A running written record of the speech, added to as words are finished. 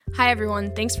Hi, everyone.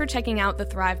 Thanks for checking out the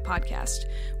Thrive podcast.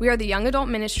 We are the young adult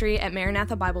ministry at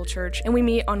Maranatha Bible Church, and we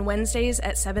meet on Wednesdays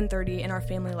at 7:30 in our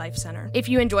Family Life Center. If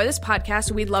you enjoy this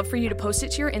podcast, we'd love for you to post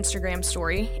it to your Instagram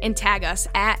story and tag us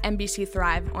at MBC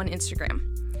Thrive on Instagram.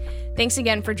 Thanks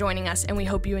again for joining us, and we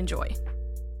hope you enjoy.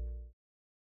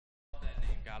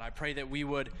 God, I pray that we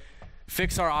would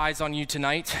fix our eyes on you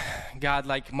tonight. God,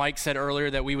 like Mike said earlier,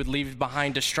 that we would leave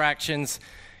behind distractions.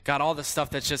 God, all the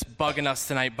stuff that's just bugging us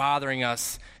tonight, bothering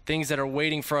us, things that are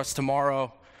waiting for us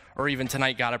tomorrow or even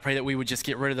tonight, God, I pray that we would just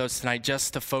get rid of those tonight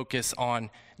just to focus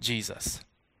on Jesus.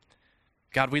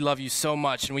 God, we love you so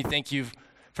much, and we thank you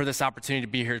for this opportunity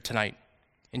to be here tonight.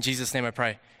 In Jesus' name I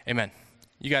pray, amen.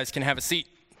 You guys can have a seat.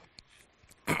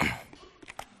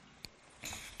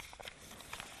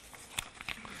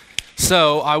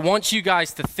 So I want you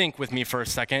guys to think with me for a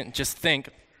second. Just think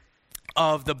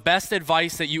of the best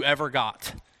advice that you ever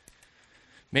got.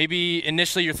 Maybe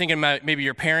initially you're thinking about maybe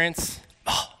your parents.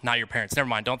 Oh, not your parents. Never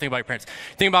mind. Don't think about your parents.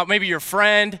 Think about maybe your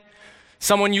friend,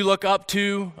 someone you look up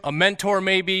to, a mentor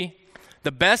maybe.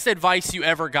 The best advice you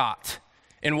ever got.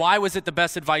 And why was it the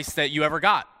best advice that you ever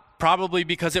got? Probably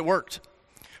because it worked.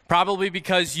 Probably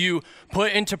because you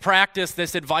put into practice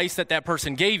this advice that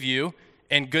person gave you,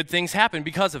 and good things happen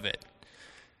because of it.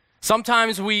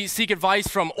 Sometimes we seek advice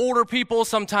from older people.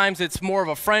 Sometimes it's more of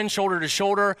a friend, shoulder to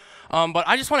shoulder. But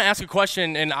I just want to ask a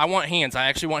question, and I want hands. I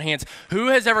actually want hands. Who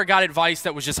has ever got advice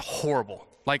that was just horrible?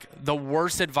 Like the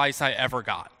worst advice I ever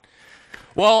got?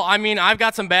 Well, I mean, I've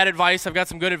got some bad advice. I've got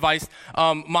some good advice.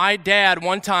 My dad,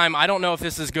 one time, I don't know if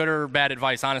this is good or bad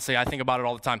advice, honestly. I think about it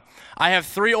all the time. I have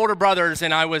 3 older brothers,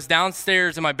 and I was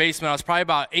downstairs in my basement. I was probably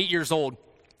about 8 years old.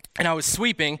 And I was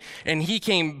sweeping, and he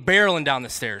came barreling down the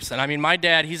stairs. And I mean, my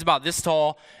dad, he's about this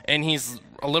tall, and he's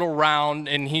a little round,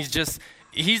 and he's,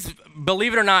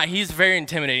 believe it or not, he's very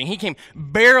intimidating. He came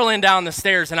barreling down the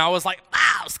stairs, and I was like,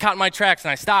 I was caught in my tracks,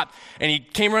 and I stopped. And he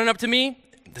came running up to me.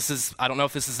 I don't know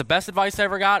if this is the best advice I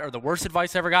ever got or the worst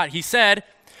advice I ever got. He said,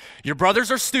 "Your brothers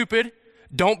are stupid.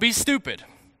 Don't be stupid."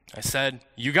 I said,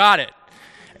 "You got it."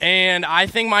 And I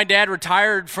think my dad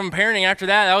retired from parenting after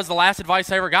that. That was the last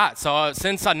advice I ever got. So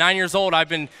since I'm 9 years old, I've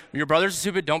been, "Your brothers are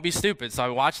stupid, don't be stupid." So I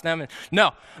watched them.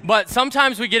 No, but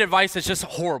sometimes we get advice that's just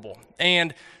horrible.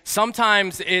 And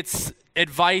sometimes it's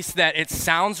advice that it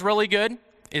sounds really good.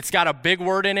 It's got a big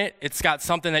word in it. It's got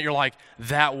something that you're like,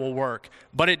 that will work.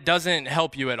 But it doesn't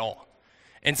help you at all.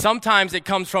 And sometimes it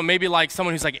comes from maybe like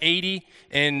someone who's like 80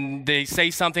 and they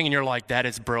say something and you're like, that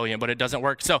is brilliant, but it doesn't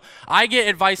work. So I get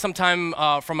advice sometime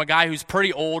from a guy who's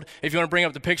pretty old. If you want to bring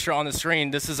up the picture on the screen,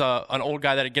 this is an old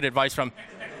guy that I get advice from.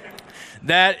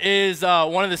 That is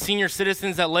one of the senior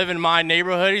citizens that live in my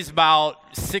neighborhood. He's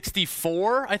about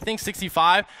 64, I think,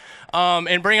 65.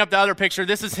 And bring up the other picture.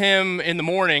 This is him in the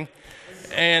morning.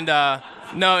 And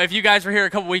no, if you guys were here a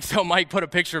couple weeks ago, Mike put a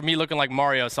picture of me looking like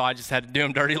Mario, so I just had to do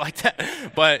him dirty like that.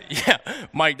 But yeah,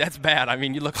 Mike, that's bad. I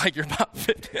mean, you look like you're about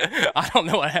 50. I don't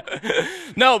know what happened.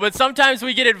 No, but sometimes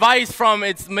we get advice from,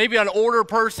 it's maybe an older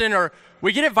person, or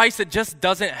we get advice that just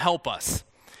doesn't help us.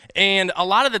 And a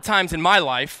lot of the times in my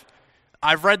life,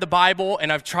 I've read the Bible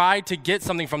and I've tried to get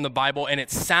something from the Bible, and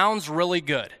it sounds really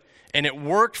good, and it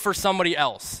worked for somebody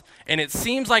else. And it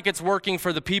seems like it's working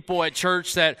for the people at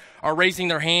church that are raising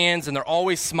their hands and they're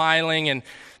always smiling and,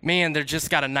 man, they're just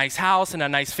got a nice house and a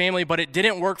nice family, but it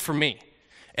didn't work for me.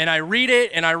 And I read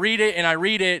it and I read it and I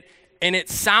read it, and it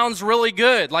sounds really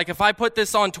good. Like if I put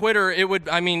this on Twitter, it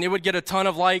would get a ton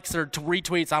of likes or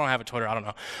retweets. I don't have a Twitter, I don't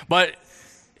know. But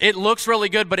it looks really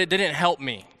good, but it didn't help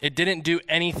me. It didn't do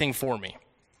anything for me.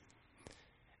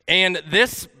 And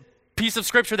this piece of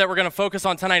scripture that we're going to focus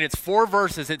on tonight, it's 4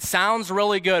 verses. It sounds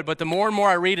really good, but the more and more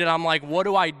I read it, I'm like, what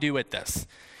do I do with this?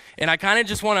 And I kind of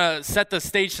just want to set the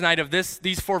stage tonight of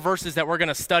these 4 verses that we're going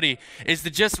to study, is to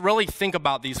just really think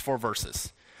about these 4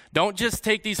 verses. Don't just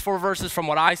take these 4 verses from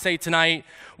what I say tonight,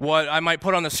 what I might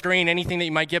put on the screen, anything that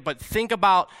you might get, but think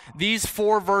about these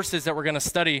 4 verses that we're going to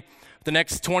study the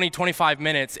next 20, 25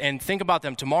 minutes, and think about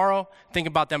them tomorrow, think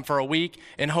about them for a week,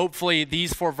 and hopefully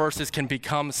these 4 verses can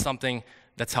become something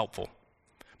that's helpful.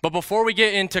 But before we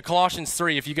get into Colossians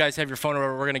 3, if you guys have your phone,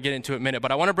 we're going to get into it in a minute,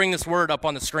 but I want to bring this word up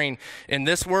on the screen. And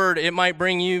this word, it might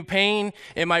bring you pain,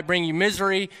 it might bring you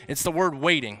misery. It's the word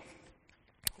waiting.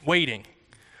 Waiting.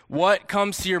 What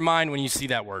comes to your mind when you see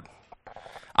that word?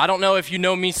 I don't know if you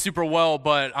know me super well,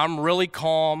 but I'm really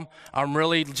calm. I'm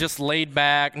really just laid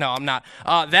back. No, I'm not.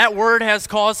 That word has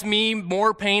caused me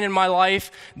more pain in my life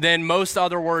than most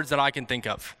other words that I can think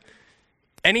of.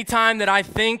 Anytime that I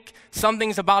think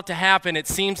something's about to happen, it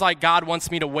seems like God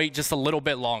wants me to wait just a little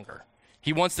bit longer.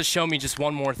 He wants to show me just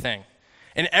one more thing.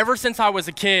 And ever since I was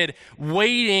a kid,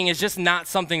 waiting is just not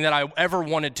something that I ever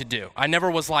wanted to do. I never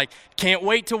was like, can't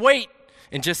wait to wait,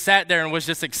 and just sat there and was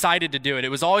just excited to do it. It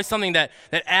was always something that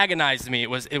agonized me. It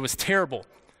was terrible.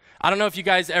 I don't know if you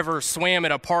guys ever swam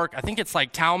at a park. I think it's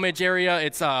like Talmadge area.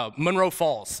 It's Monroe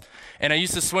Falls. And I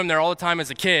used to swim there all the time as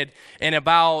a kid. And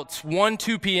about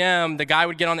 2 p.m., the guy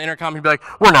would get on the intercom. He'd be like,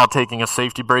 we're now taking a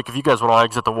safety break. If you guys would all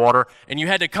exit the water. And you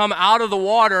had to come out of the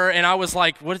water. And I was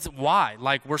like, what is it? Why?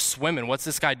 Like, we're swimming. What's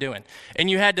this guy doing? And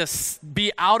you had to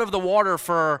be out of the water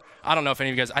for, I don't know if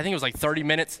any of you guys, I think it was like 30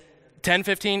 minutes. 10,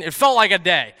 15, it felt like a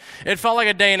day. It felt like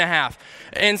a day and a half.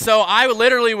 And so I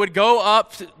literally would go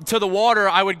up to the water.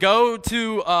 I would go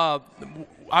to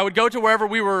wherever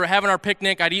we were having our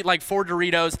picnic. I'd eat like 4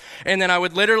 Doritos, and then I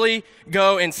would literally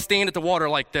go and stand at the water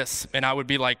like this. And I would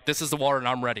be like, this is the water and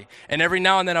I'm ready. And every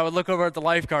now and then I would look over at the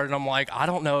lifeguard and I'm like, I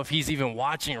don't know if he's even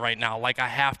watching right now. Like, I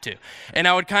have to. And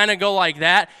I would kind of go like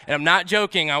that. And I'm not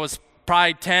joking. I was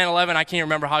probably 10, 11. I can't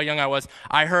remember how young I was.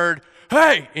 I heard,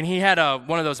 hey, and he had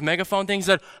one of those megaphone things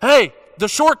that, hey, the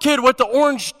short kid with the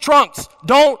orange trunks,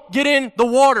 don't get in the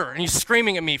water. And he's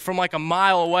screaming at me from like a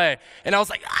mile away. And I was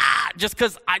like, just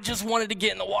because I just wanted to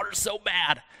get in the water so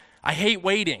bad. I hate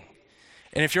waiting.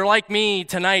 And if you're like me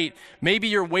tonight, maybe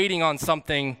you're waiting on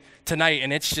something tonight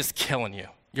and it's just killing you.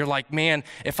 You're like, man,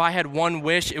 if I had one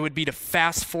wish, it would be to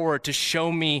fast forward to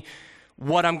show me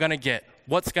what I'm going to get,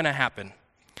 what's going to happen.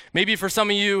 Maybe for some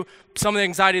of you, some of the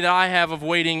anxiety that I have of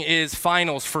waiting is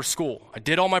finals for school. I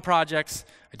did all my projects,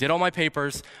 I did all my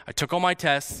papers, I took all my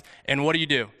tests, and what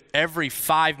do? Every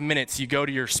 5 minutes you go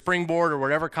to your Springboard or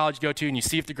whatever college you go to and you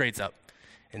see if the grade's up.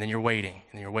 And then you're waiting,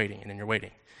 and you're waiting, and then you're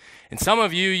waiting. And some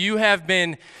of you have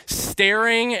been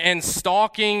staring and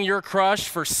stalking your crush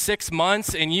for 6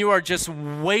 months, and you are just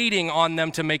waiting on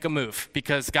them to make a move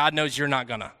because God knows you're not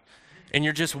gonna. And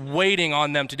you're just waiting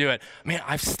on them to do it. Man,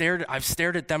 I've stared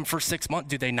at them for 6 months.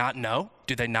 Do they not know?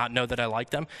 Do they not know that I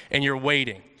like them? And you're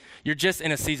waiting. You're just in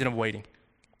a season of waiting.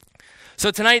 So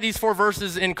tonight, these 4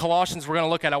 verses in Colossians we're going to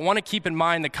look at, I want to keep in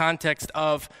mind the context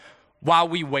of while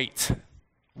we wait.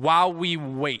 While we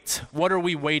wait. What are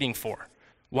we waiting for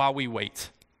while we wait?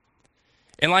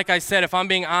 And like I said, if I'm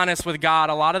being honest with God,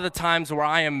 a lot of the times where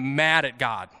I am mad at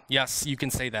God, yes, you can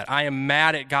say that, I am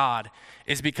mad at God,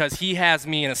 is because he has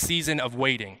me in a season of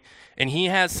waiting. And he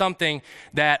has something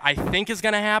that I think is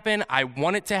going to happen. I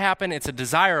want it to happen. It's a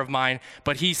desire of mine.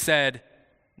 But he said,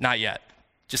 not yet.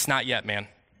 Just not yet, man.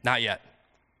 Not yet.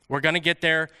 We're going to get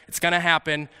there. It's going to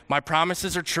happen. My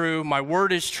promises are true. My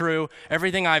word is true.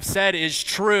 Everything I've said is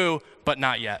true, but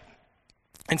not yet.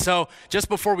 And so just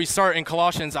before we start in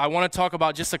Colossians, I want to talk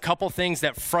about just a couple things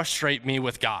that frustrate me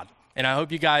with God. And I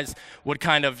hope you guys would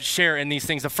kind of share in these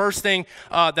things. The first thing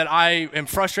that I am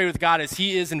frustrated with God is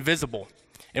he is invisible.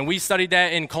 And we studied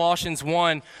that in Colossians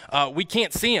 1. We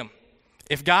can't see him.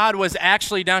 If God was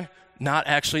actually down, not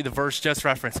actually the verse just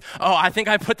referenced. Oh, I think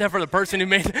I put that for the person who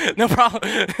made it. No problem.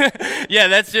 Yeah,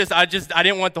 that's I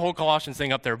didn't want the whole Colossians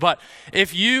thing up there. But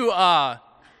if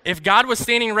God was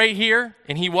standing right here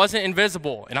and he wasn't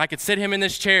invisible and I could sit him in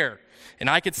this chair, and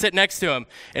I could sit next to him,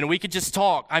 and we could just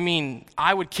talk. I mean,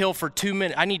 I would kill for 2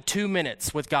 minutes. I need 2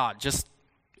 minutes with God, just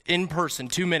in person,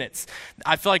 2 minutes.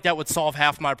 I feel like that would solve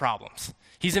half my problems.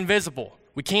 He's invisible.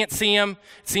 We can't see him.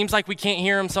 It seems like we can't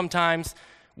hear him sometimes.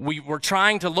 We're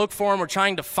trying to look for him. We're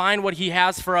trying to find what he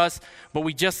has for us, but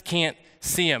we just can't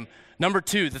see him. Number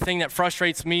 2, the thing that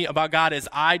frustrates me about God is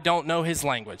I don't know his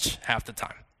language half the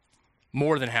time,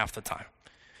 more than half the time.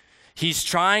 He's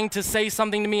trying to say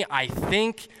something to me.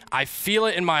 I feel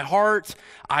it in my heart.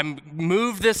 I'm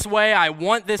moved this way. I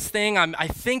want this thing. I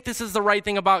think this is the right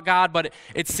thing about God, but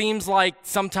it seems like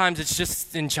sometimes it's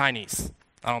just in Chinese.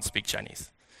 I don't speak Chinese.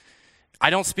 I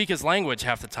don't speak his language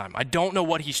half the time. I don't know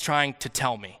what he's trying to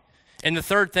tell me. And the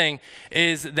third thing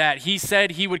is that he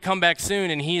said he would come back soon,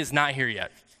 and he is not here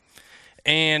yet.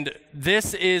 And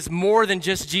this is more than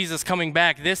just Jesus coming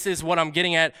back. This is what I'm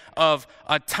getting at of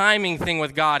a timing thing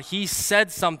with God. He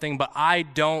said something, but I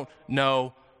don't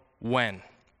know when.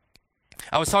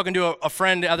 I was talking to a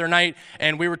friend the other night,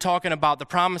 and we were talking about the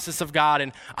promises of God,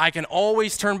 and I can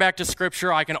always turn back to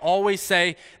Scripture. I can always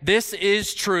say, this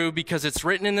is true because it's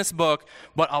written in this book,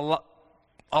 but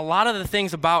a lot of the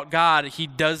things about God, he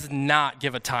does not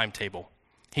give a timetable.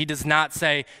 He does not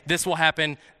say, this will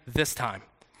happen this time.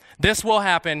 This will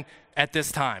happen at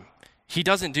this time. He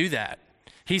doesn't do that.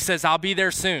 He says, I'll be there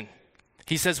soon.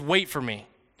 He says, wait for me.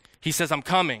 He says, I'm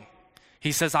coming.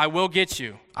 He says, I will get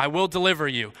you. I will deliver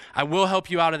you. I will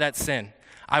help you out of that sin.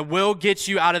 I will get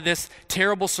you out of this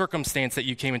terrible circumstance that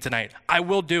you came in tonight. I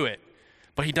will do it.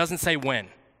 But he doesn't say when.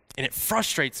 And it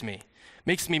frustrates me.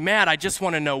 Makes me mad. I just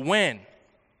want to know when.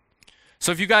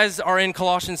 So if you guys are in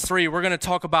Colossians 3, we're going to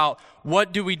talk about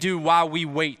what do we do while we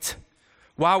wait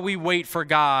for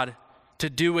God to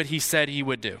do what he said he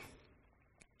would do.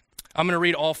 I'm going to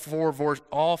read all four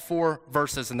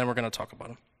verses, and then we're going to talk about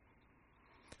them.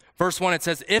 Verse 1, it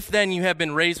says, "If then you have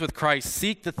been raised with Christ,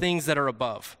 seek the things that are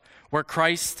above, where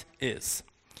Christ is,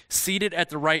 seated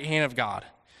at the right hand of God.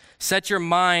 Set your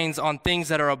minds on things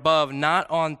that are above, not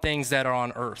on things that are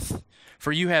on earth.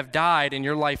 For you have died, and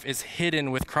your life is hidden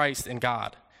with Christ in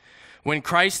God. When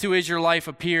Christ, who is your life,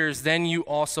 appears, then you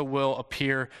also will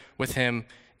appear with him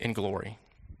in glory."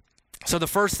 So the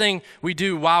first thing we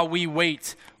do while we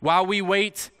wait,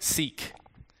 seek.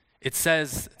 It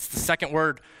says, it's the second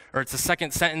word, or it's the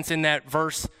second sentence in that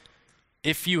verse,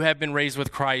 if you have been raised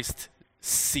with Christ,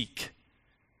 seek.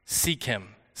 Seek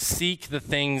him. Seek the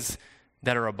things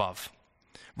that are above.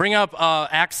 Bring up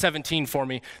Acts 17 for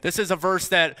me. This is a verse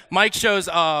that Mike shows,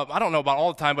 I don't know about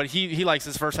all the time, but he likes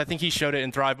this verse. I think he showed it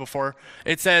in Thrive before.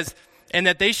 It says, "And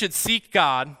that they should seek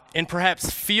God and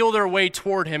perhaps feel their way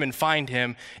toward him and find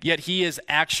him, yet he is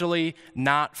actually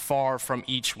not far from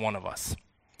each one of us."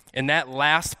 And that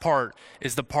last part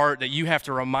is the part that you have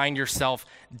to remind yourself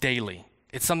daily.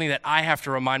 It's something that I have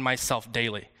to remind myself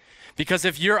daily. Because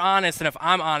if you're honest and if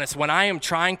I'm honest, when I am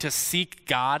trying to seek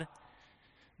God,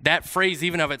 that phrase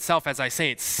even of itself, as I say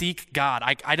it, seek God.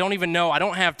 I don't even know, I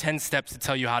don't have 10 steps to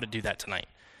tell you how to do that tonight.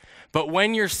 But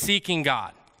when you're seeking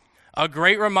God, a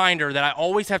great reminder that I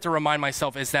always have to remind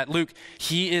myself is that, Luke,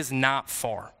 he is not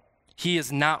far. He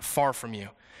is not far from you.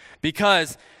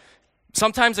 Because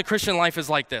sometimes a Christian life is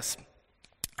like this.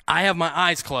 I have my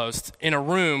eyes closed in a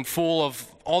room full of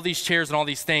all these chairs and all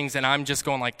these things, and I'm just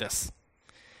going like this.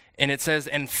 And it says,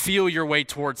 "And feel your way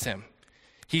towards him."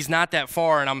 He's not that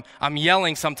far, and I'm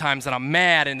yelling sometimes, and I'm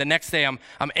mad, and the next day I'm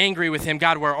angry with him.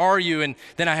 "God, where are you?" And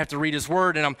then I have to read his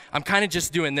word, and I'm kind of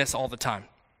just doing this all the time.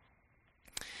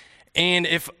 And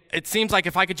if it seems like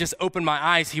if I could just open my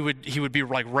eyes, he would be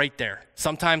like right there.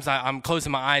 Sometimes I'm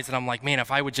closing my eyes, and I'm like, man,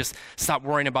 if I would just stop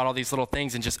worrying about all these little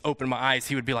things and just open my eyes,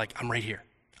 he would be like, "I'm right here.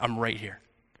 I'm right here."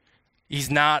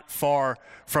 He's not far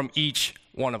from each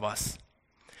one of us.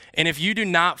 And if you do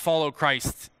not follow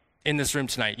Christ in this room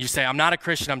tonight, you say, "I'm not a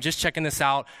Christian, I'm just checking this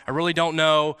out. I really don't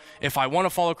know if I want to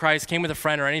follow Christ, came with a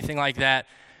friend or anything like that."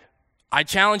 I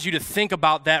challenge you to think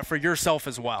about that for yourself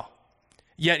as well.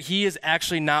 Yet he is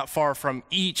actually not far from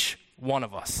each one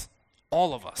of us,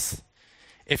 all of us.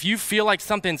 If you feel like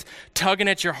something's tugging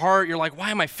at your heart, you're like, "Why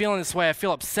am I feeling this way? I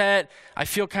feel upset. I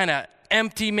feel kind of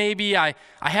empty maybe. I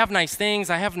have nice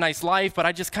things. I have a nice life, but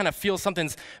I just kind of feel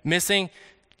something's missing."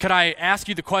 Could I ask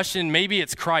you the question, maybe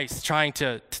it's Christ trying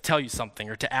to tell you something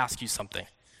or to ask you something.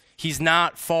 He's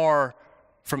not far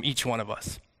from each one of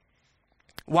us.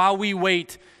 While we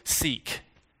wait, seek.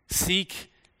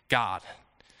 Seek God.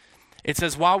 It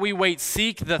says, while we wait,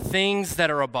 seek the things that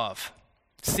are above.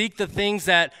 Seek the things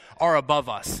that are above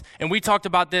us. And we talked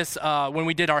about this when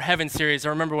we did our Heaven series. I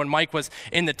remember when Mike was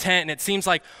in the tent, and it seems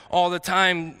like all the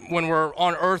time when we're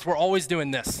on earth, we're always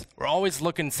doing this. We're always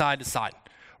looking side to side.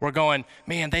 We're going,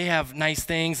 man, they have nice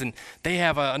things, and they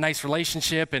have a nice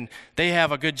relationship, and they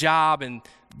have a good job, and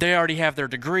they already have their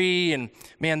degree, and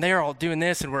man, they're all doing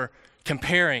this, and we're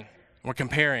comparing.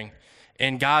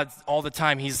 And God, all the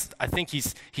time, I think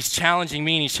he's challenging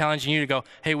me, and he's challenging you to go,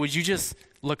 hey, would you just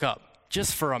look up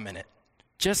just for a minute,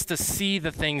 just to see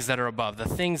the things that are above, the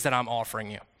things that I'm offering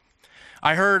you.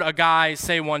 I heard a guy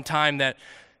say one time that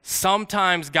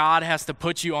sometimes God has to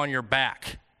put you on your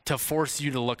back to force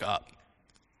you to look up.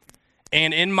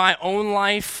 And in my own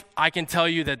life, I can tell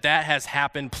you that has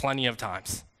happened plenty of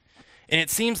times. And it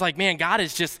seems like, man, God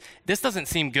is just, this doesn't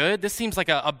seem good. This seems like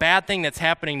a bad thing that's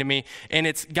happening to me. And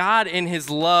it's God in his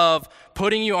love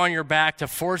putting you on your back to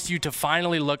force you to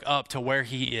finally look up to where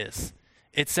he is.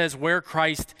 It says where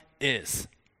Christ is.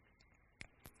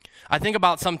 I think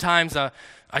about sometimes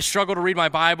I struggle to read my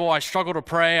Bible. I struggle to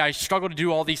pray. I struggle to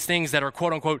do all these things that are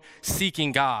quote unquote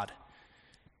seeking God.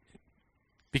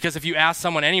 Because if you ask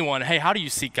anyone, hey, how do you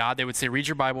seek God? They would say, read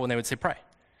your Bible, and they would say, pray.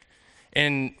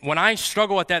 And when I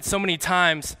struggle with that so many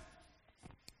times,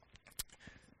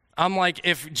 I'm like,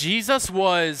 if Jesus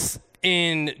was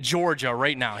in Georgia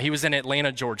right now, he was in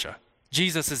Atlanta, Georgia,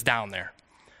 Jesus is down there,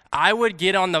 I would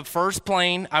get on the first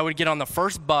plane, I would get on the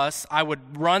first bus, I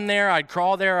would run there, I'd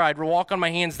crawl there, I'd walk on my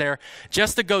hands there,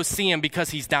 just to go see him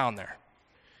because he's down there.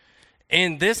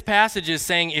 And this passage is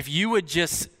saying, if you would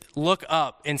just look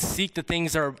up and seek the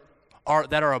things that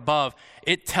are above,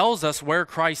 it tells us where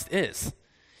Christ is.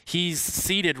 He's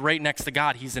seated right next to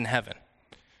God. He's in heaven.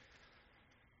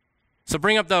 So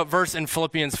bring up the verse in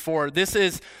Philippians 4. This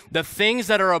is the things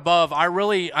that are above. I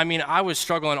was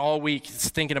struggling all week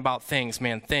thinking about things,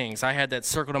 things. I had that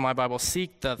circled in my Bible,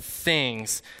 seek the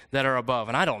things that are above,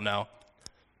 and I don't know.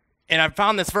 And I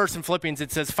found this verse in Philippians.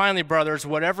 It says, finally, brothers,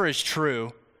 whatever is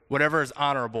true, whatever is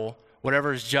honorable,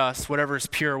 whatever is just, whatever is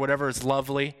pure, whatever is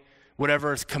lovely,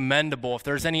 whatever is commendable, if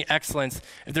there's any excellence,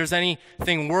 if there's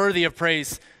anything worthy of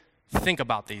praise, think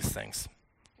about these things.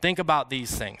 Think about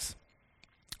these things.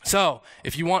 So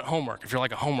if you want homework, if you're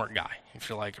like a homework guy, if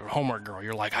you're like a homework girl,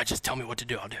 you're like, just tell me what to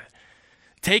do, I'll do it.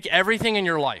 Take everything in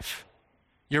your life,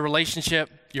 your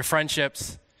relationship, your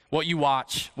friendships, what you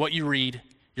watch, what you read,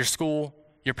 your school,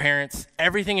 your parents,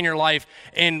 everything in your life,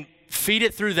 and feed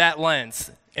it through that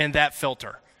lens and that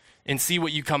filter and see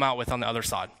what you come out with on the other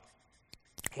side.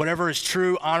 Whatever is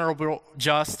true, honorable,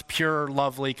 just, pure,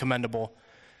 lovely, commendable,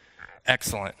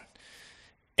 excellent.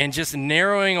 And just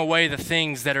narrowing away the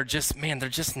things that are just, they're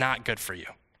just not good for you.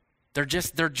 They're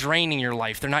draining your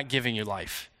life. They're not giving you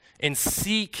life. And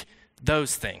seek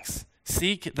those things.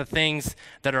 Seek the things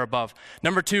that are above.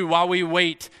 Number 2, while we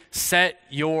wait, set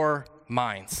your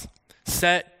minds.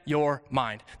 Set your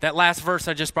mind. That last verse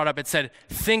I just brought up, it said,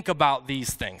 think about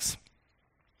these things.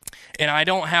 And I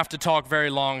don't have to talk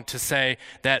very long to say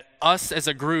that us as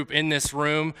a group in this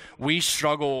room, we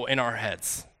struggle in our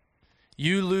heads.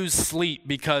 You lose sleep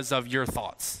because of your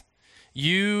thoughts.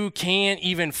 You can't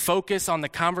even focus on the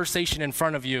conversation in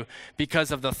front of you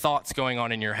because of the thoughts going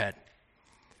on in your head.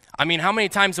 How many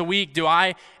times a week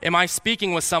am I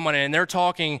speaking with someone and they're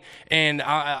talking and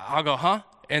I'll go, huh?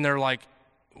 And they're like,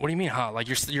 what do you mean, huh? Like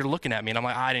you're looking at me, and I'm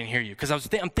like, I didn't hear you, because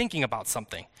I'm thinking about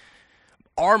something.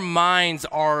 Our minds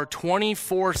are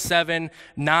 24/7,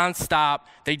 nonstop.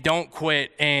 They don't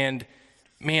quit, and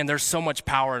there's so much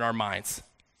power in our minds.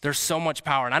 There's so much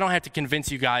power, and I don't have to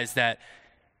convince you guys that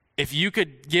if you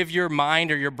could give your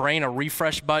mind or your brain a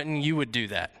refresh button, you would do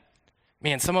that.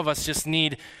 Some of us just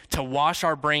need to wash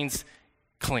our brains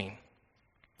clean.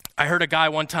 I heard a guy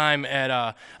one time at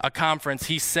a conference,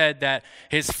 he said that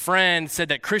his friend said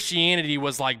that Christianity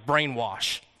was like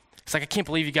brainwash. It's like, I can't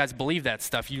believe you guys believe that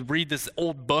stuff. You read this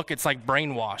old book, it's like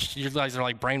brainwashed. You guys are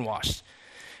like brainwashed.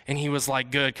 And he was like,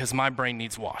 good, because my brain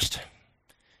needs washed.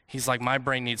 He's like, my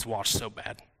brain needs washed so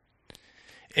bad.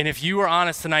 And if you were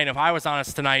honest tonight, if I was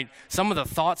honest tonight, some of the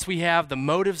thoughts we have, the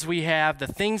motives we have, the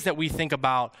things that we think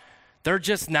about, they're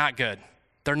just not good.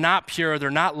 They're not pure,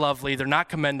 they're not lovely, they're not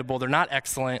commendable, they're not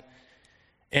excellent.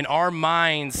 And our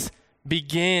minds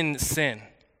begin sin.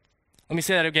 Let me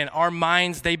say that again. Our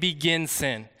minds, they begin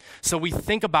sin. So we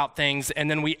think about things and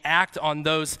then we act on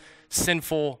those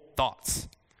sinful thoughts.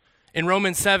 In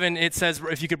Romans 7, it says,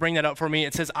 if you could bring that up for me,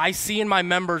 it says, I see in my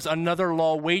members another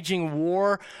law waging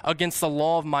war against the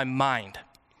law of my mind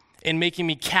and making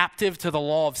me captive to the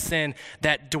law of sin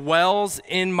that dwells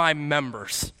in my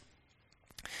members.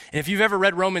 And if you've ever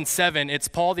read Romans 7, it's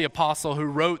Paul the Apostle who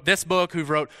wrote this book, who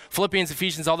wrote Philippians,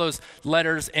 Ephesians, all those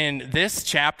letters. And this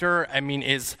chapter,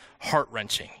 is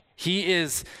heart-wrenching. He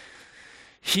is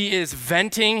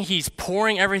venting, he's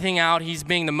pouring everything out, he's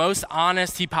being the most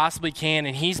honest he possibly can,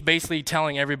 and he's basically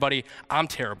telling everybody, I'm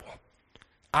terrible.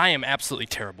 I am absolutely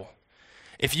terrible.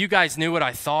 If you guys knew what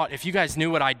I thought, if you guys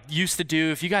knew what I used to do,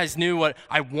 if you guys knew what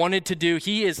I wanted to do,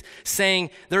 he is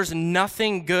saying there's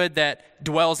nothing good that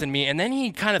dwells in me. And then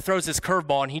he kind of throws this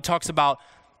curveball and he talks about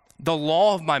the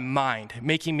law of my mind,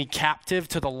 making me captive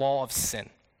to the law of sin.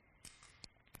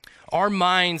 Our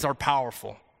minds are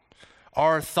powerful.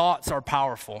 Our thoughts are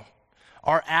powerful.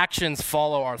 Our actions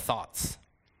follow our thoughts.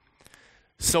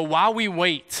 So while we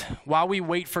wait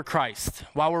for Christ,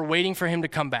 while we're waiting for him to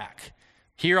come back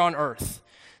here on earth,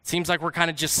 it seems like we're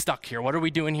kind of just stuck here. What are we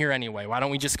doing here anyway? Why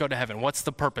don't we just go to heaven? What's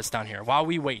the purpose down here? While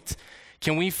we wait,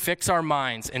 can we fix our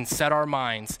minds and set our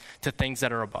minds to things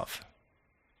that are above?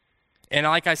 And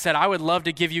like I said, I would love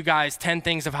to give you guys 10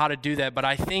 things of how to do that, but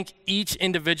I think each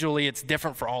individually, it's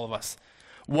different for all of us.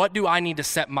 What do I need to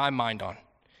set my mind on?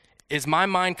 Is my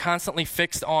mind constantly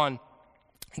fixed on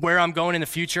where I'm going in the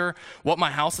future, what my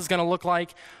house is going to look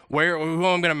like, who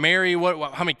I'm going to marry,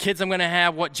 how many kids I'm going to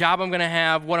have, what job I'm going to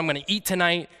have, what I'm going to eat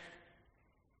tonight?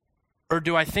 Or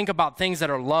do I think about things that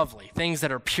are lovely, things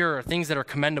that are pure, things that are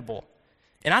commendable?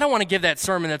 And I don't want to give that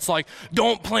sermon that's like,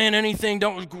 don't plan anything,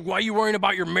 why are you worrying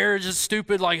about your marriage is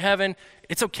stupid like heaven?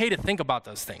 It's okay to think about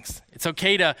those things. It's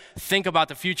okay to think about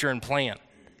the future and plan.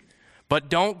 But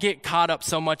don't get caught up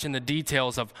so much in the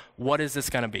details of what is this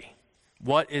going to be?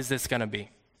 What is this going to be?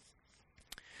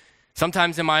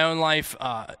 Sometimes in my own life,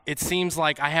 it seems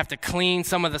like I have to clean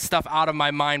some of the stuff out of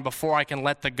my mind before I can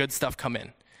let the good stuff come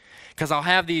in. Because I'll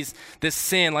have this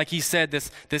sin, like he said,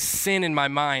 this sin in my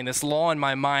mind, this law in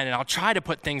my mind, and I'll try to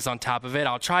put things on top of it.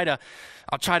 I'll try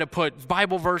to put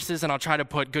Bible verses, and I'll try to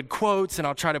put good quotes, and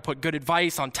I'll try to put good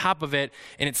advice on top of it,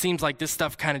 and it seems like this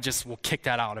stuff kind of just will kick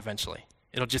that out eventually.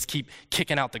 It'll just keep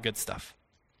kicking out the good stuff.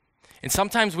 And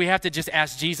sometimes we have to just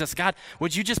ask Jesus, God,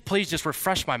 would you just please just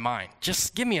refresh my mind?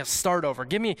 Just give me a start over.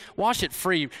 Wash it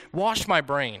free. Wash my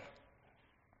brain.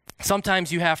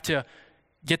 Sometimes you have to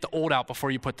get the old out before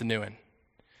you put the new in.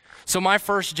 So my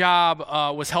first job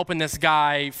was helping this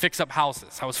guy fix up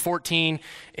houses. I was 14,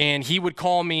 and he would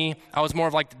call me. I was more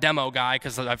of like the demo guy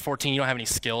because at 14, you don't have any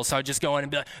skills. So I'd just go in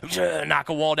and be like, knock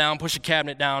a wall down, push a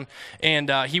cabinet down, and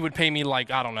he would pay me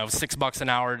like, I don't know, $6 an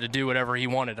hour to do whatever he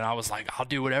wanted. And I was like, I'll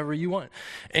do whatever you want.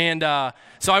 And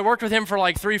so I worked with him for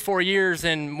like 3-4 years,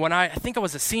 and when I think I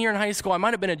was a senior in high school, I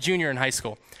might have been a junior in high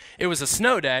school. It was a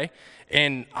snow day,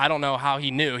 and I don't know how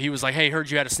he knew. He was like, hey,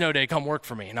 heard you had a snow day, come work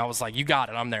for me. And I was like, you got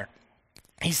it, I'm there.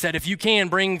 He said, if you can,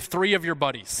 bring 3 of your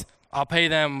buddies. I'll pay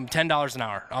them $10 an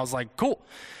hour. I was like, cool.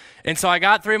 And so I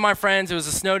got 3 of my friends. It was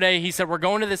a snow day. He said, we're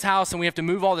going to this house, and we have to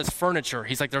move all this furniture.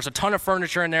 He's like, there's a ton of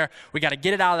furniture in there. We got to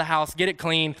get it out of the house, get it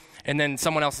clean, and then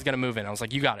someone else is going to move in. I was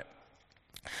like, you got it.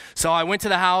 So I went to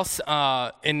the house,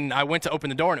 and I went to open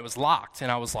the door, and it was locked.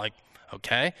 And I was like,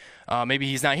 okay, maybe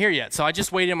he's not here yet. So I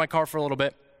just waited in my car for a little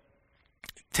bit.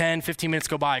 10, 15 minutes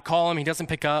go by. I call him. He doesn't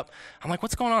pick up. I'm like,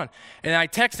 what's going on? And I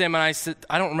text him, and I said,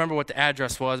 I don't remember what the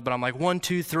address was, but I'm like,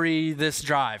 123 this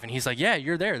drive. And he's like, yeah,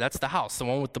 you're there. That's the house, the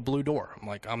one with the blue door. I'm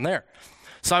like, I'm there.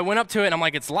 So I went up to it, and I'm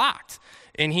like, it's locked.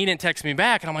 And he didn't text me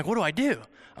back. And I'm like, what do I do?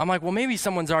 I'm like, well, maybe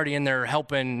someone's already in there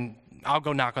helping. I'll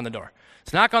go knock on the door.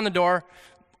 So knock on the door.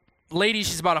 Lady,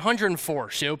 she's about 104.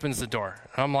 She opens the door.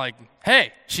 And I'm like,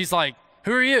 hey. She's like,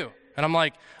 who are you? And I'm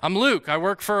like, I'm Luke. I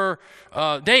work for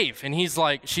Dave. And she's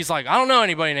like, I don't know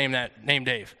anybody named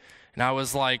Dave. And I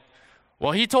was like,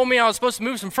 well, he told me I was supposed to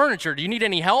move some furniture. Do you need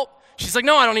any help? She's like,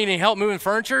 no, I don't need any help moving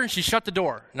furniture. And she shut the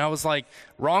door. And I was like,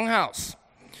 wrong house.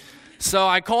 So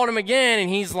I called him again, and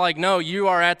he's like, no, you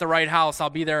are at the right house. I'll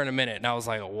be there in a minute. And I was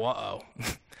like, whoa.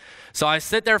 So I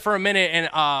sit there for a minute, and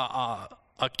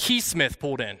a keysmith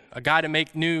pulled in, a guy to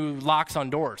make new locks on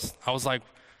doors. I was like,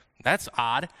 that's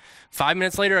odd. 5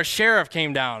 minutes later, a sheriff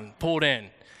came down, pulled in.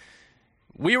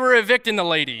 We were evicting the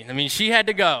lady. I mean, she had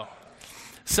to go.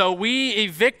 So we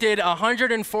evicted a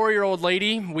 104-year-old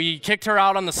lady. We kicked her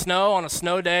out on the snow on a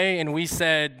snow day, and we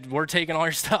said, we're taking all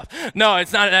your stuff. No,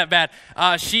 it's not that bad.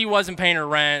 She wasn't paying her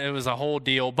rent. It was a whole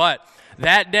deal. But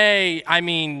that day, I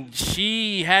mean,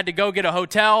 she had to go get a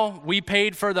hotel. We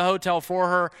paid for the hotel for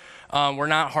her. We're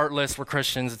not heartless. We're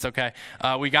Christians. It's okay.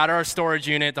 We got her a storage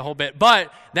unit, the whole bit.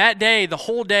 But that day, the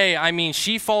whole day, I mean,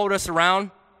 she followed us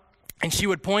around, and she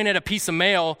would point at a piece of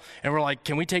mail, and we're like,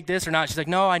 can we take this or not? She's like,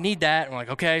 no, I need that. And we're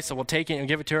like, okay, so we'll take it and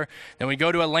give it to her. Then we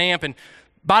go to a lamp, and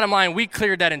bottom line, we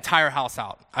cleared that entire house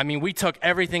out. I mean, we took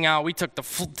everything out. We took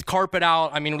the carpet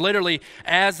out. I mean, literally,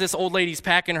 as this old lady's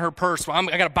packing her purse, I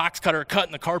got a box cutter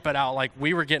cutting the carpet out like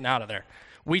we were getting out of there.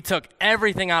 We took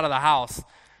everything out of the house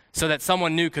so that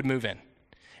someone new could move in.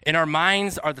 And our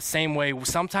minds are the same way.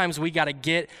 Sometimes we got to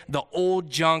get the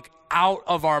old junk out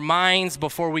of our minds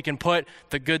before we can put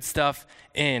the good stuff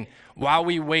in. While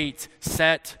we wait,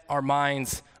 set our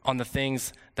minds on the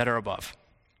things that are above.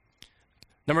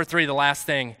 Number 3, the last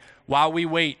thing. While we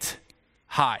wait,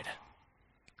 hide.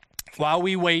 While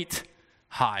we wait,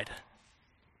 hide.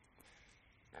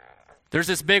 There's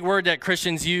this big word that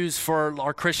Christians use for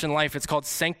our Christian life. It's called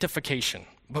sanctification.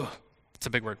 It's a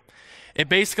big word. It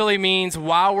basically means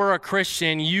while we're a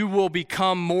Christian, you will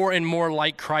become more and more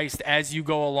like Christ as you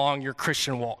go along your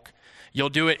Christian walk. You'll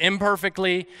do it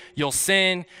imperfectly, you'll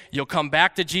sin, you'll come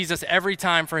back to Jesus every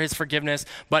time for his forgiveness.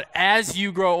 But as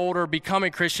you grow older, become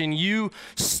a Christian, you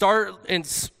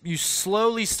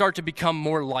slowly start to become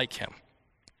more like him.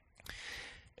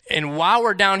 And while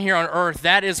we're down here on earth,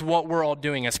 that is what we're all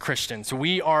doing as Christians.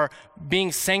 We are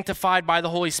being sanctified by the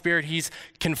Holy Spirit. He's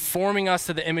conforming us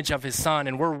to the image of his Son,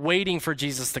 and we're waiting for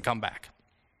Jesus to come back.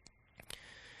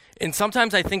 And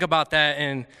sometimes I think about that,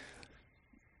 and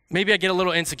maybe I get a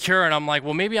little insecure, and I'm like,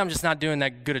 well, maybe I'm just not doing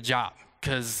that good a job,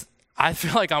 because I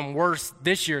feel like I'm worse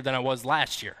this year than I was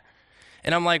last year.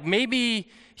 And I'm like, maybe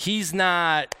he's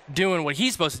not doing what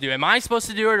he's supposed to do. Am I supposed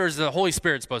to do it, or is the Holy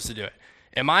Spirit supposed to do it?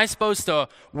 Am I supposed to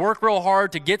work real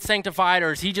hard to get sanctified,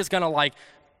 or is he just going to like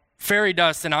fairy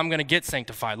dust and I'm going to get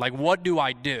sanctified? Like, what do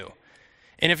I do?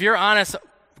 And if you're honest,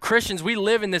 Christians, we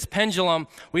live in this pendulum.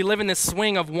 We live in this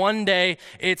swing of one day,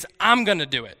 it's I'm going to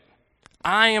do it.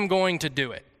 I am going to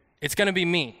do it. It's going to be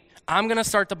me. I'm going to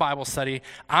start the Bible study.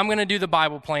 I'm going to do the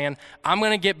Bible plan. I'm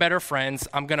going to get better friends.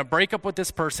 I'm going to break up with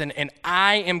this person, and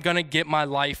I am going to get my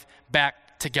life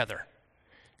back together.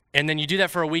 And then you do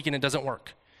that for a week, and it doesn't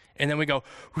work. And then we go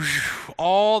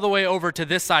all the way over to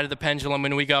this side of the pendulum,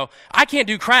 and we go, I can't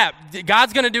do crap.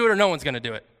 God's going to do it or no one's going to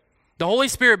do it. The Holy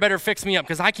Spirit better fix me up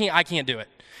because I can't do it.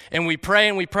 And we pray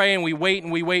and we pray and we wait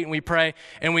and we wait and we pray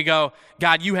and we go,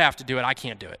 God, you have to do it. I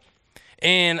can't do it.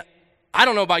 And I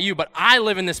don't know about you, but I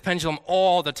live in this pendulum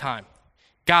all the time.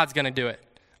 God's going to do it.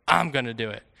 I'm going to do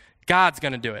it. God's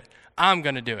going to do it. I'm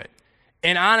going to do it.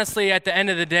 And honestly, at the end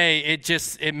of the day,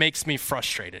 it makes me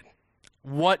frustrated.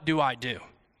 What do I do?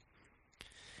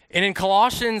 And in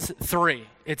Colossians 3,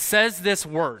 it says this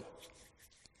word,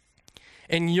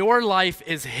 and your life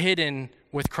is hidden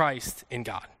with Christ in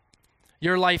God.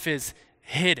 Your life is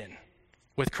hidden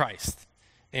with Christ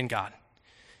in God.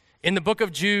 In the book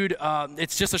of Jude,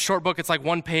 it's just a short book. It's like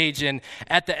one page. And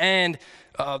at the end,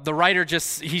 the writer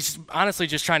he's honestly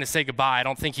just trying to say goodbye. I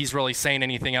don't think he's really saying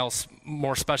anything else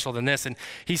more special than this. And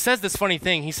he says this funny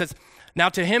thing. He says, now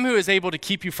to him who is able to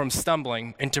keep you from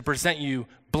stumbling and to present you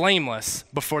blameless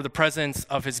before the presence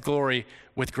of his glory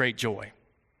with great joy.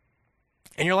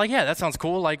 And you're like, yeah, that sounds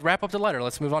cool. Like, wrap up the letter.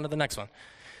 Let's move on to the next one.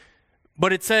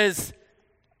 But it says,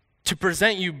 to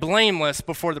present you blameless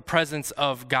before the presence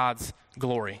of God's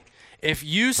glory. If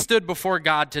you stood before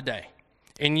God today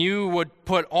and you would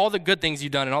put all the good things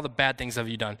you've done and all the bad things have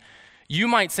you done, you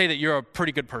might say that you're a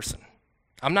pretty good person.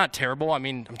 I'm not terrible. I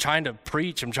mean, I'm trying to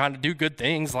preach. I'm trying to do good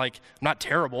things. Like, I'm not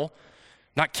terrible.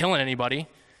 I'm not killing anybody.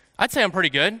 I'd say I'm pretty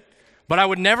good, but I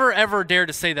would never, ever dare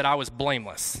to say that I was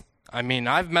blameless. I mean,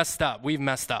 I've messed up. We've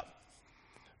messed up.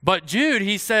 But Jude,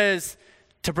 he says,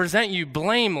 to present you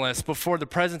blameless before the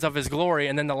presence of his glory.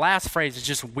 And then the last phrase is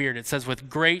just weird. It says, with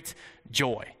great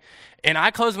joy. And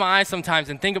I close my eyes sometimes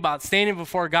and think about standing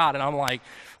before God, and I'm like,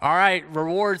 all right,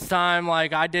 rewards time.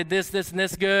 Like, I did this, and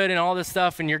this good, and all this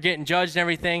stuff, and you're getting judged and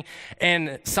everything.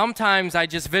 And sometimes I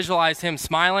just visualize him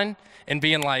smiling and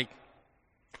being like,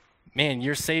 man,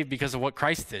 you're saved because of what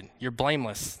Christ did. You're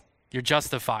blameless. You're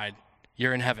justified.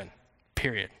 You're in heaven,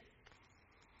 period.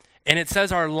 And it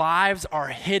says our lives are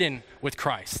hidden with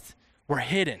Christ. We're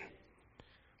hidden.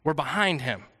 We're behind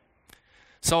him.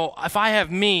 So if I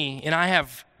have me and I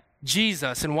have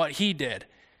Jesus and what he did,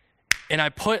 and I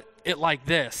put it like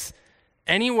this,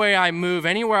 anywhere I move,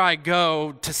 anywhere I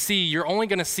go to see, you're only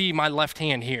going to see my left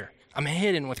hand here. I'm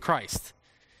hidden with Christ.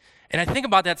 And I think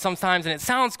about that sometimes, and it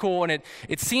sounds cool, and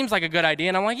it seems like a good idea.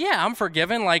 And I'm like, yeah, I'm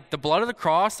forgiven. Like the blood of the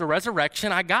cross, the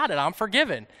resurrection, I got it. I'm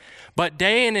forgiven. But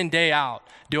day in and day out,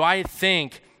 do I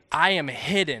think I am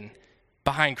hidden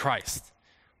behind Christ?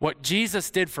 What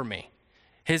Jesus did for me,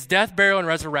 his death, burial, and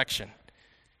resurrection,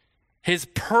 his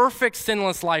perfect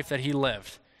sinless life that he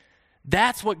lived,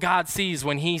 that's what God sees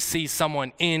when he sees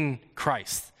someone in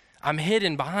Christ. I'm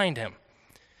hidden behind him.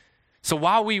 So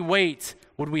while we wait,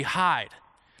 would we hide?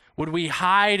 Would we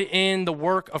hide in the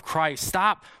work of Christ?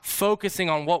 Stop focusing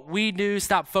on what we do.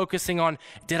 Stop focusing on,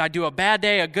 did I do a bad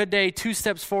day, a good day, 2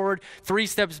 steps forward, 3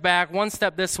 steps back, 1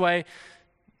 step this way?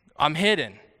 I'm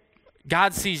hidden.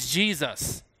 God sees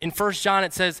Jesus. In 1 John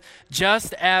it says,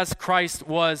 just as Christ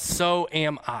was, so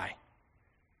am I.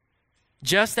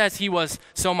 Just as he was,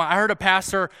 so am I. I heard a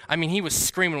pastor, he was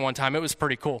screaming one time. It was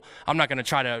pretty cool. I'm not going to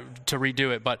try to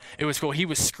redo it, but it was cool. He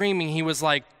was screaming. He was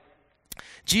like,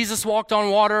 Jesus walked on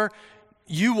water,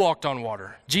 you walked on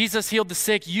water. Jesus healed the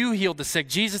sick, you healed the sick.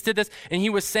 Jesus did this. And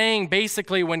he was saying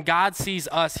basically when God sees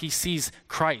us, he sees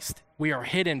Christ. We are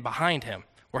hidden behind him.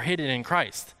 We're hidden in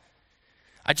Christ.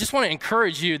 I just want to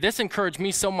encourage you. This encouraged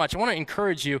me so much. I want to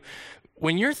encourage you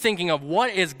when you're thinking of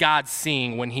what is God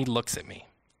seeing when he looks at me.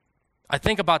 I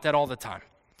think about that all the time.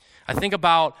 I think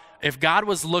about if God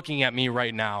was looking at me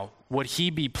right now, would he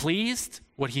be pleased?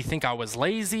 Would he think I was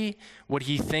lazy? Would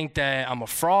he think that I'm a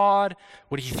fraud?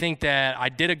 Would he think that I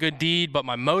did a good deed, but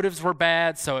my motives were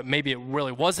bad, so maybe it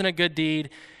really wasn't a good deed?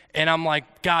 And I'm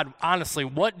like, God, honestly,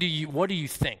 what do you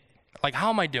think? Like, how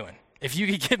am I doing? If you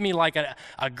could give me like a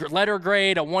letter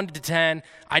grade, a 1 to 10,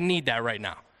 I need that right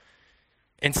now.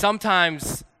 And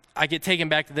sometimes I get taken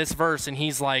back to this verse, and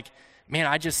he's like, man,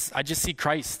 I just see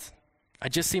Christ. I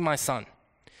just see my son.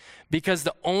 Because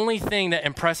the only thing that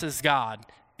impresses God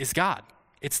is God.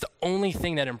 It's the only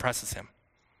thing that impresses him.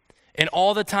 And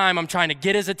all the time I'm trying to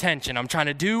get his attention. I'm trying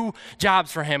to do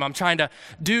jobs for him. I'm trying to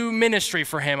do ministry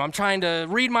for him. I'm trying to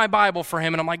read my Bible for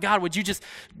him. And I'm like, God, would you just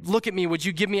look at me? Would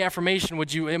you give me affirmation?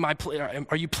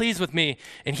 Are you pleased with me?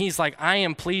 And he's like, I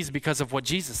am pleased because of what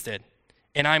Jesus did.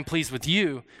 And I'm pleased with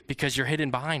you because you're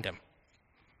hidden behind him.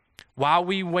 While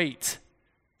we wait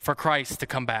for Christ to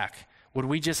come back, would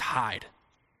we just hide?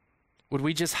 Would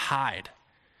we just hide?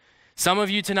 Some of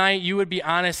you tonight, you would be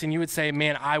honest and you would say,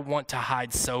 man, I want to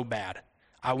hide so bad.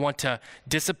 I want to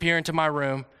disappear into my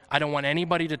room. I don't want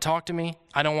anybody to talk to me.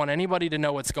 I don't want anybody to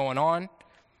know what's going on.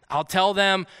 I'll tell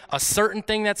them a certain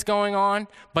thing that's going on,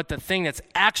 but the thing that's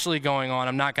actually going on,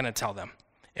 I'm not going to tell them.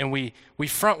 And we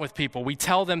front with people. We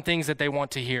tell them things that they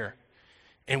want to hear.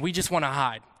 And we just want to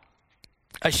hide.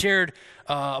 I shared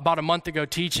about a month ago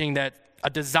teaching that a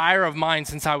desire of mine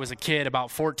since I was a kid, about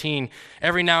 14,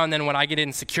 every now and then when I get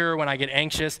insecure, when I get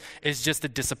anxious, is just to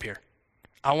disappear.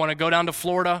 I want to go down to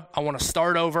Florida. I want to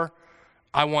start over.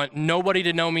 I want nobody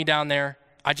to know me down there.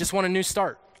 I just want a new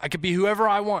start. I could be whoever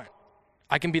I want.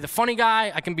 I can be the funny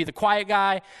guy. I can be the quiet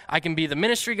guy. I can be the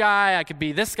ministry guy. I could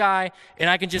be this guy. And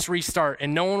I can just restart.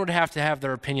 And no one would have to have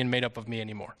their opinion made up of me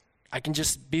anymore. I can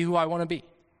just be who I want to be.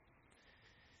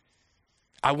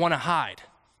 I want to hide.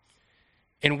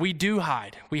 And we do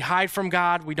hide. We hide from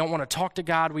God. We don't want to talk to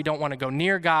God. We don't want to go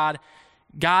near God.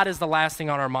 God is the last thing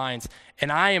on our minds.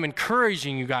 And I am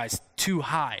encouraging you guys to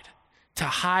hide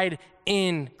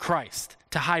in Christ,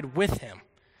 to hide with him,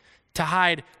 to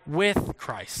hide with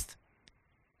Christ.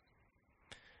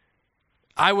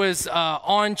 I was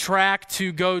on track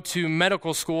to go to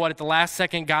medical school, and at the last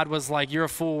second, God was like, you're a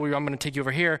fool, I'm going to take you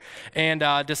over here, and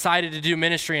decided to do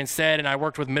ministry instead, and I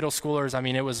worked with middle schoolers. I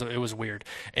mean, it was weird,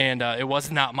 and it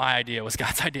was not my idea. It was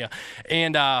God's idea.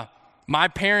 And my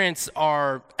parents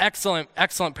are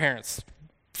excellent parents.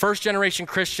 First-generation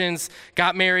Christians,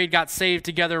 got married, got saved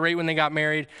together right when they got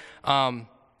married. But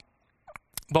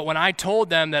when I told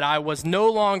them that I was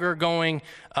no longer going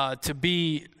to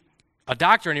be a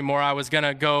doctor anymore, I was going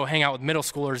to go hang out with middle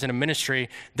schoolers in a ministry,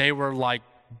 they were like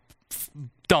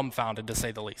dumbfounded, to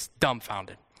say the least,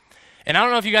 dumbfounded. And I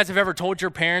don't know if you guys have ever told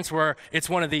your parents where it's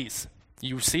one of these.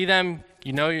 You see them,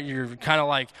 you know, you're kind of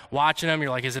like watching them,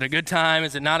 you're like, is it a good time?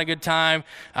 Is it not a good time?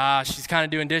 She's kind of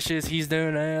doing dishes, he's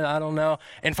doing it, I don't know.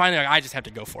 And finally, like, I just have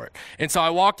to go for it. And so I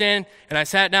walked in and I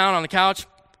sat down on the couch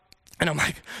and I'm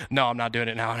like, no, I'm not doing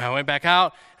it now. And I went back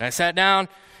out and I sat down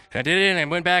and I did it and I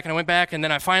went back and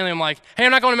then I finally am like, hey,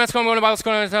 I'm not going to med school, I'm going to Bible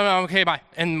school, okay, bye.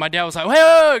 And my dad was like,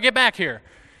 hey, get back here.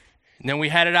 And then we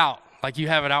had it out, like you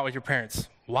have it out with your parents.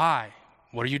 Why?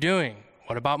 What are you doing?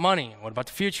 What about money? What about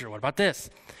the future? What about this?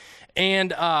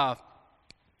 And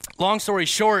long story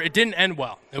short, it didn't end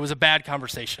well. It was a bad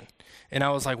conversation. And I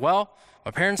was like, well,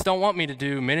 my parents don't want me to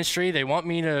do ministry. They want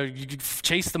me to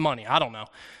chase the money. I don't know.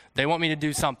 They want me to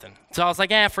do something. So I was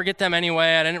like, forget them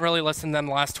anyway. I didn't really listen to them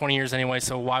the last 20 years anyway,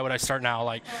 so why would I start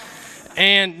now?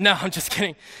 And no, I'm just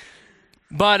kidding.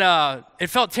 But it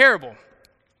felt terrible.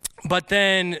 But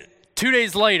then 2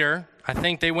 days later, I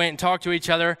think they went and talked to each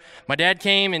other. My dad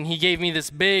came and he gave me this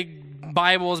big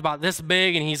Bible. It was about this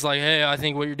big, and he's like, hey, I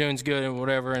think what you're doing is good and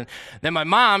whatever. And then my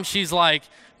mom, she's like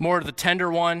more the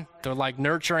tender one, the like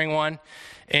nurturing one.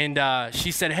 And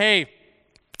she said, hey,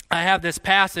 I have this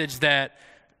passage that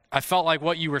I felt like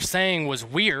what you were saying was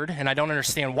weird, and I don't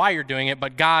understand why you're doing it,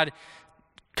 but God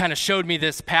kind of showed me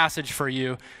this passage for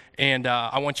you, and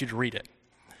I want you to read it.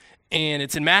 And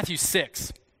it's in Matthew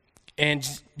 6. And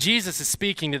Jesus is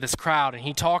speaking to this crowd, and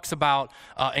he talks about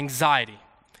anxiety.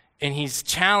 And he's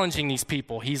challenging these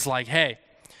people. He's like, hey,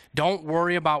 don't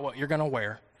worry about what you're going to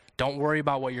wear. Don't worry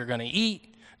about what you're going to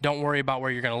eat. Don't worry about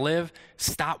where you're going to live.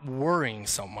 Stop worrying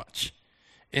so much.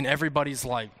 And everybody's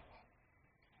like,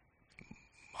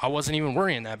 I wasn't even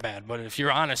worrying that bad. But if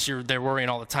you're honest, they're worrying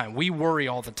all the time. We worry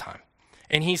all the time.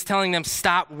 And he's telling them,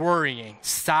 stop worrying.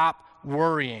 Stop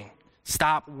worrying.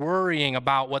 Stop worrying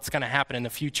about what's going to happen in the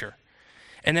future.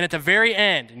 And then at the very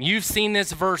end, and you've seen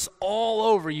this verse all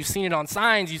over. You've seen it on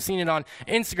signs. You've seen it on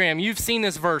Instagram. You've seen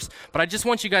this verse. But I just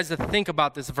want you guys to think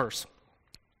about this verse.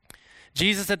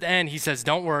 Jesus at the end, he says,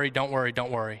 don't worry, don't worry,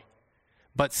 don't worry.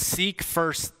 But seek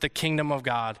first the kingdom of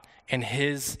God and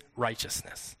his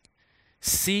righteousness.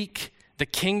 Seek the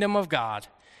kingdom of God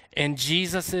and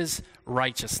Jesus'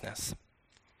 righteousness.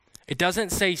 It doesn't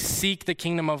say seek the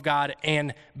kingdom of God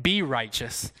and be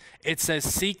righteous. It says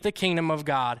seek the kingdom of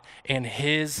God and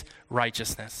his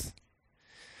righteousness.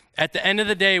 At the end of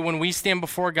the day, when we stand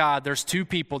before God, there's two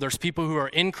people. There's people who are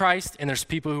in Christ and there's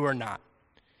people who are not.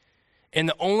 And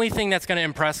the only thing that's going to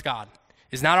impress God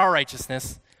is not our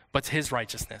righteousness, but his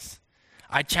righteousness.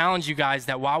 I challenge you guys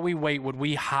that while we wait, would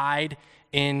we hide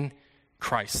in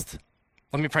Christ?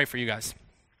 Let me pray for you guys.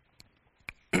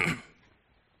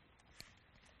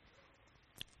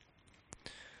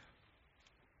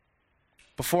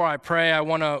 Before I pray, I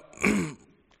want to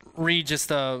read just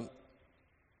a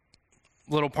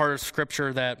little part of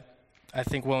scripture that I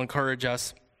think will encourage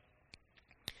us.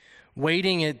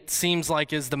 Waiting, it seems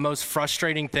like, is the most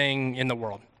frustrating thing in the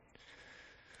world.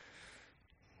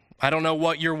 I don't know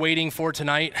what you're waiting for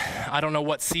tonight. I don't know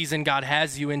what season God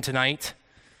has you in tonight.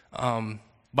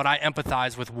 But I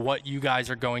empathize with what you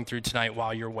guys are going through tonight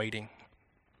while you're waiting.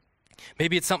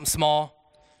 Maybe it's something small.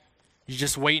 You're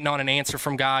just waiting on an answer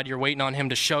from God. You're waiting on him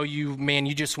to show you, man,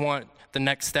 you just want the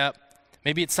next step.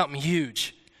 Maybe it's something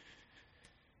huge.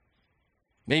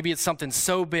 Maybe it's something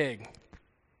so big.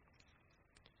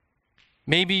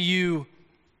 Maybe you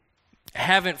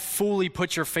haven't fully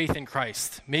put your faith in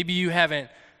Christ. Maybe you haven't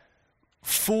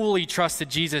fully trusted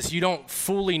Jesus. You don't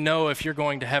fully know if you're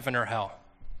going to heaven or hell.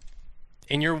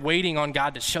 And you're waiting on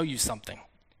God to show you something.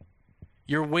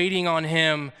 You're waiting on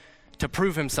him to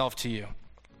prove himself to you.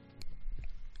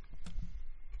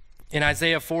 In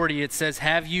Isaiah 40, it says,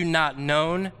 "Have you not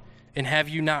known and have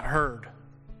you not heard?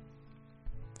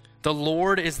 The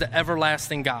Lord is the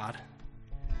everlasting God,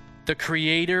 the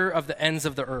creator of the ends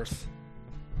of the earth.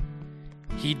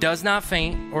 He does not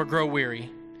faint or grow weary.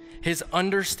 His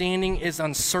understanding is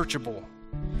unsearchable.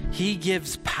 He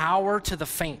gives power to the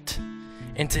faint,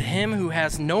 and to him who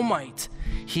has no might,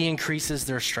 he increases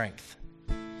their strength.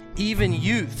 Even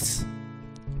youths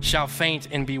shall faint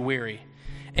and be weary,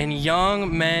 and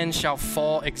young men shall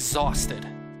fall exhausted."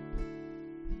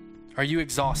 Are you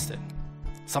exhausted?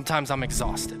 Sometimes I'm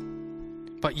exhausted.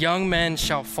 But young men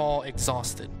shall fall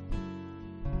exhausted.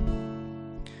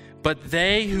 But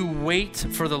they who wait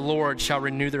for the Lord shall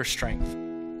renew their strength.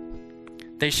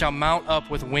 They shall mount up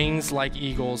with wings like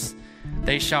eagles.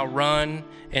 They shall run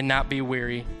and not be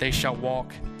weary. They shall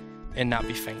walk and not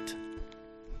be faint.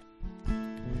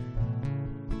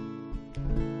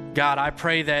 God, I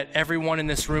pray that everyone in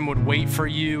this room would wait for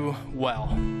you well.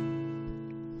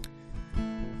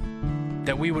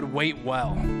 That we would wait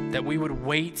well. That we would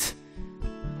wait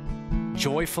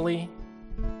joyfully,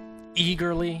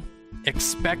 eagerly,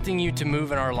 expecting you to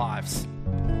move in our lives.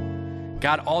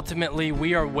 God, ultimately,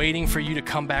 we are waiting for you to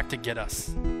come back to get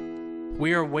us.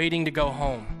 We are waiting to go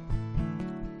home.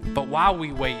 But while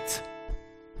we wait,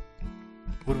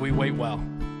 would we wait well?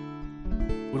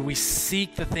 Would we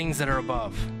seek the things that are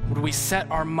above? Would we set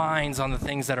our minds on the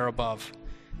things that are above?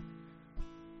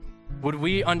 Would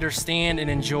we understand and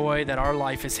enjoy that our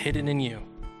life is hidden in you?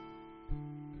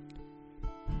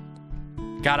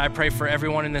 God, I pray for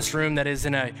everyone in this room that is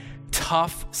in a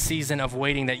tough season of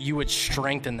waiting, that you would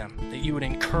strengthen them, that you would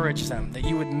encourage them, that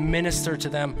you would minister to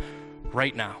them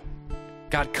right now.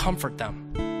 God, comfort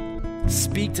them.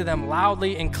 Speak to them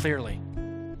loudly and clearly.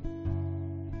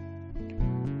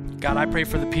 God, I pray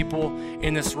for the people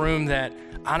in this room that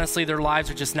honestly their lives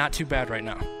are just not too bad right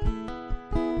now.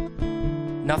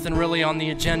 Nothing really on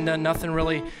the agenda, nothing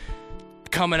really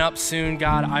coming up soon.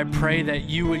 God, I pray that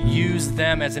you would use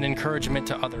them as an encouragement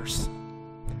to others.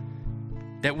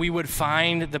 That we would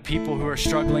find the people who are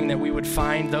struggling, that we would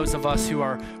find those of us who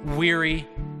are weary,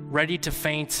 ready to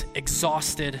faint,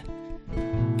 exhausted.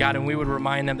 God, and we would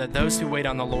remind them that those who wait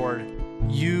on the Lord,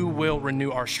 you will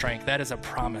renew our strength. That is a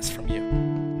promise from you.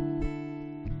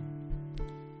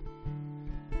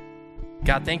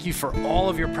 God, thank you for all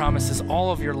of your promises,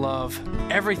 all of your love,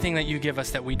 everything that you give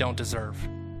us that we don't deserve.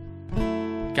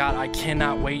 God, I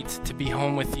cannot wait to be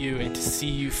home with you and to see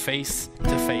you face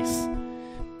to face.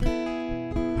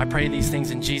 I pray these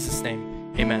things in Jesus'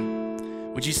 name.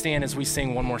 Amen. Would you stand as we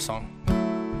sing one more song?